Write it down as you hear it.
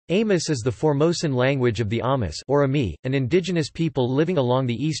Amos is the Formosan language of the Amis or Ami, an indigenous people living along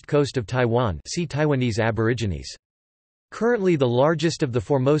the east coast of Taiwan. See Taiwanese Aborigines. Currently the largest of the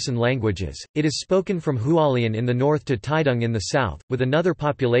Formosan languages, it is spoken from Hualien in the north to Taidung in the south, with another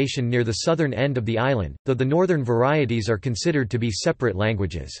population near the southern end of the island, though the northern varieties are considered to be separate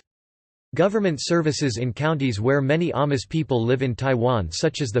languages. Government services in counties where many Amis people live in Taiwan,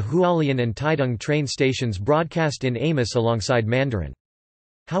 such as the Hualien and Taidung train stations, broadcast in Amos alongside Mandarin.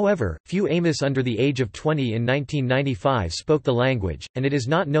 However, few Amos under the age of 20 in 1995 spoke the language, and it is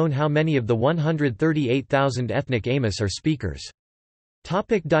not known how many of the 138,000 ethnic Amos are speakers.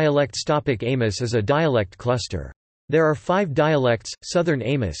 Dialects. Amos is a dialect cluster. There are 5 dialects: Southern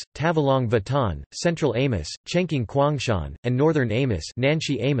Amos, Tavalong Bataan, Central Amos, Chengking Kwangshan, and Northern Amos,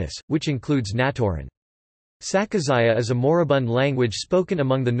 Nanshi Amos, which includes Natoran. Sakazaya is a moribund language spoken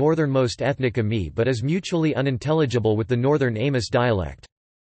among the northernmost ethnic Ami but is mutually unintelligible with the Northern Amos dialect.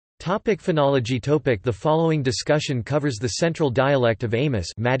 Phonology. The following discussion covers the central dialect of Amos,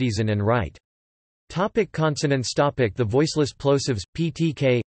 Madison and Wright. Consonants. The voiceless plosives,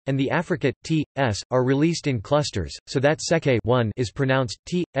 ptk, and the affricate, t, s, are released in clusters, so that seke 1 is pronounced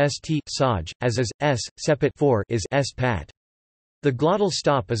t, st, saj, as is, s, sepet 4 is s pat. The glottal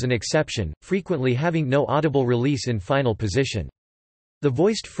stop is an exception, frequently having no audible release in final position. The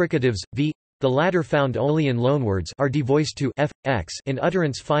voiced fricatives, v, the latter found only in loanwords, are devoiced to f, x in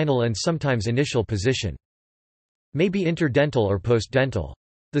utterance final and sometimes initial position. May be interdental or postdental.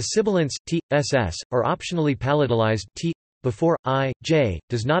 The sibilants t, ss, are optionally palatalized t before I, j,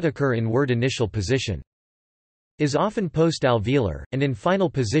 does not occur in word initial position. Is often post-alveolar, and in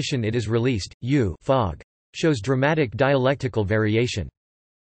final position it is released. U fog shows dramatic dialectical variation.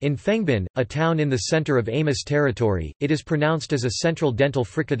 In Fengbin, a town in the center of Amos territory, it is pronounced as a central dental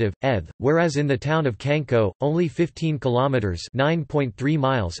fricative, eth, whereas in the town of Kanko, only 15 kilometers (9.3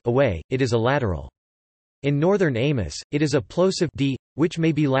 miles) away, it is a lateral. In northern Amos, it is a plosive d, which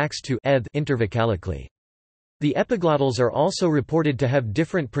may be laxed to eth intervocalically. The epiglottals are also reported to have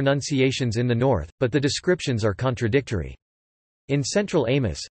different pronunciations in the north, but the descriptions are contradictory. In central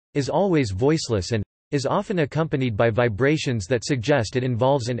Amos, is always voiceless and is often accompanied by vibrations that suggest it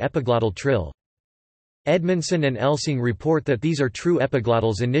involves an epiglottal trill. Edmondson and Elsing report that these are true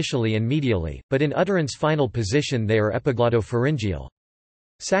epiglottals initially and medially, but in utterance final position they are epiglotto-pharyngeal.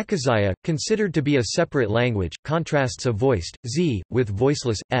 Sakazaya, considered to be a separate language, contrasts a voiced z with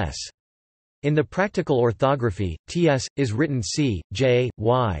voiceless s. In the practical orthography, ts is written c, j,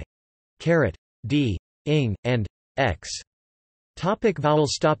 y, d, ing, and x.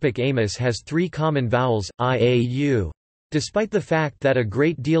 Vowels. Amos has 3 common vowels, I, a, u. Despite the fact that a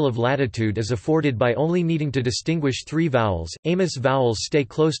great deal of latitude is afforded by only needing to distinguish 3 vowels, Amos vowels stay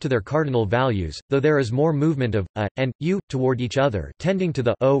close to their cardinal values, though there is more movement of a and u toward each other, tending to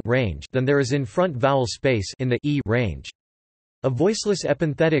the o range than there is in front vowel space in the e range. A voiceless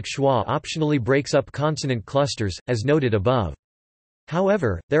epenthetic schwa optionally breaks up consonant clusters, as noted above.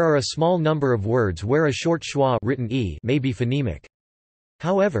 However, there are a small number of words where a short schwa written e may be phonemic.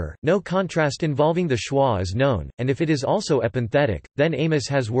 However, no contrast involving the schwa is known, and if it is also epenthetic, then Amos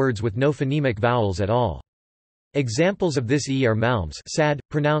has words with no phonemic vowels at all. Examples of this e are malms sad,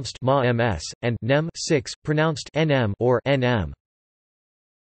 pronounced ma ms, and nem 6, pronounced nm or nm.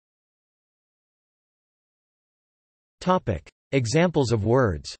 Examples of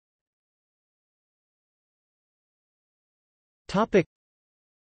words.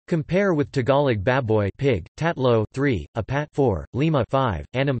 Compare with Tagalog baboy pig, tatlo 3, apat 4, lima 5,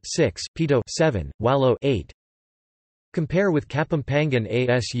 anam 6, pito 7, walo 8. Compare with Kapampangan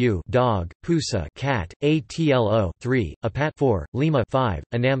asu dog, pusa cat, atlo 3, apat 4, lima 5,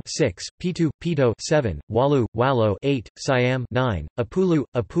 anam 6, pitu pito 7, walu walo 8, siam 9, apulu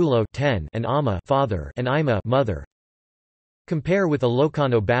apulo 10, and ama father and ima mother. Compare with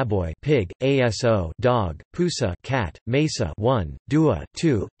Ilocano baboy pig, aso dog, pusa cat, mesa 1, dua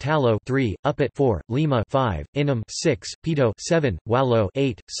 2, talo 3, upit 4, lima 5, inam 6, pito 7, walo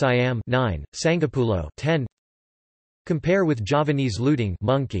 8, siam 9, sangapulo 10. Compare with Javanese luting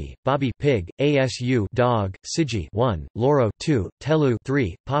monkey, babi pig, asu dog, siji 1, loro 2, telu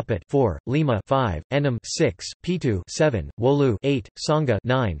 3, popit 4, lima 5, enam 6, pitu 7, wolu 8, sangha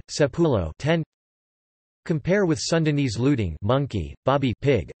 9, sepulo 10. Compare with Sundanese luting monkey, babi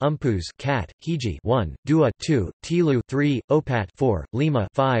pig, umpus cat, hiji 1, dua 2, tilu 3, opat 4, lima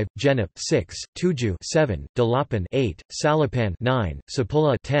 5, genep 6, tuju 7, dalapan 8, salapan 9,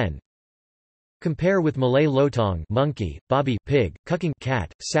 sapula 10. Compare with Malay lotong monkey, babi pig, kuking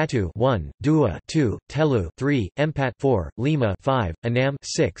cat, satu 1, dua 2, telu 3, empat 4, lima 5, anam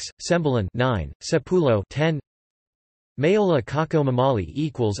 6, sembilan 9, sepulo 10. Mayola kako mamali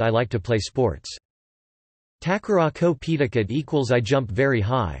equals I like to play sports. Takara ko pitakat equals I jump very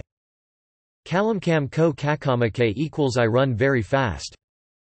high. Kalamkam ko kakamake equals I run very fast.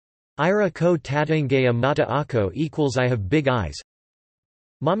 Ira ko tatangaya mata ako equals I have big eyes.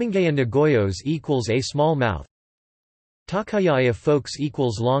 Mamangaya nagoyos equals a small mouth. Takayaya folks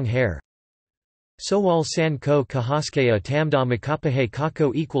equals long hair. Sowal san ko kahaskaya tamda makapahe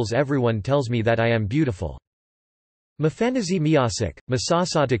kako equals everyone tells me that I am beautiful. Mafanazi miyasik,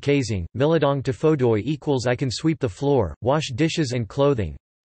 masasata kazing, miladong tafodoi equals I can sweep the floor, wash dishes and clothing.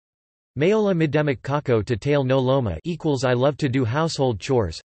 Mayola midemic kako to tail no loma equals I love to do household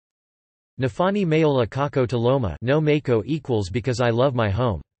chores. Nafani mayola kako to loma no mako equals because I love my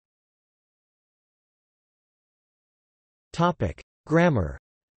home. Topic: Grammar.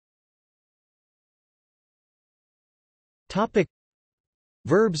 Topic: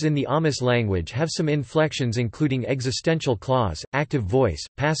 Verbs in the Amis language have some inflections including existential clause, active voice,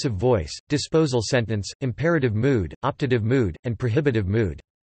 passive voice, disposal sentence, imperative mood, optative mood, and prohibitive mood.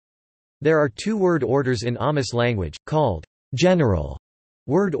 There are two word orders in Amis language, called general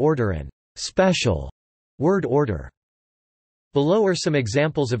word order and special word order. Below are some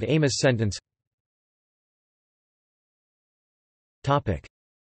examples of Amis sentence. Topic: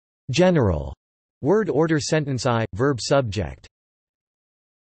 General word order sentence I, verb subject.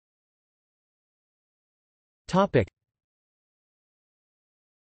 Topic.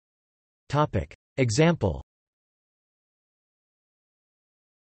 Example.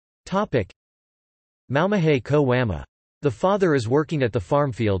 Topic. Maumahe ko wama. The father is working at the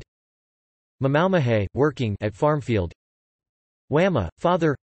farm field. Mamaumahe, working at farm field. Wama,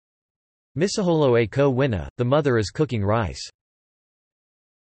 father. Misaholoe ko wina, the mother is cooking rice.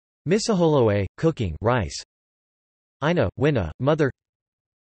 Misaholoe, cooking rice. Ina, wina, mother.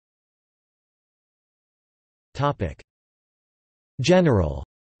 Topic. General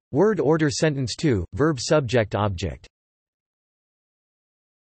word order sentence 2, verb subject object.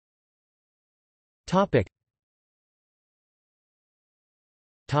 Topic.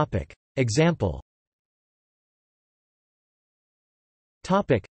 Topic. Example.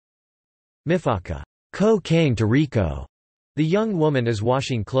 Topic. Mifaka ko kang tariko. The young woman is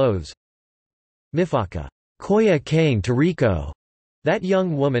washing clothes. Mifaka koya kang tariko. That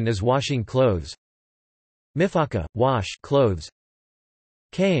young woman is washing clothes. Mifaka, wash clothes.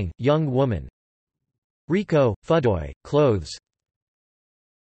 Kang, young woman. Riko, fudoi, clothes.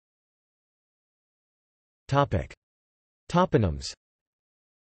 Topic. Toponyms.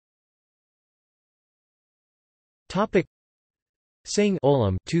 Topic. Singh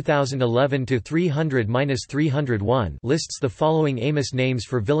Olam 2011-300-301 lists the following Amos names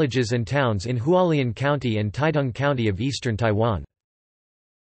for villages and towns in Hualien County and Taitung County of eastern Taiwan.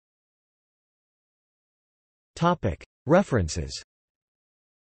 Topic. References.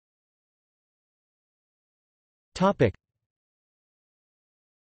 Topic.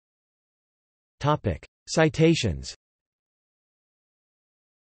 Topic. Citations.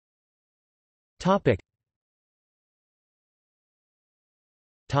 Topic.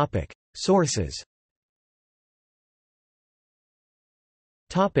 Topic. Sources.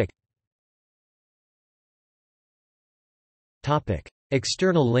 Topic. Topic.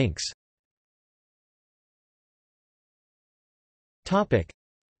 External links. Topic.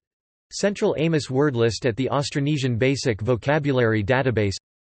 Central Amos word list at the Austronesian Basic Vocabulary Database.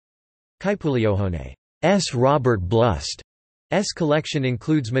 Kaipuliohone's Robert Blust's collection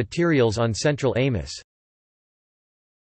includes materials on Central Amos.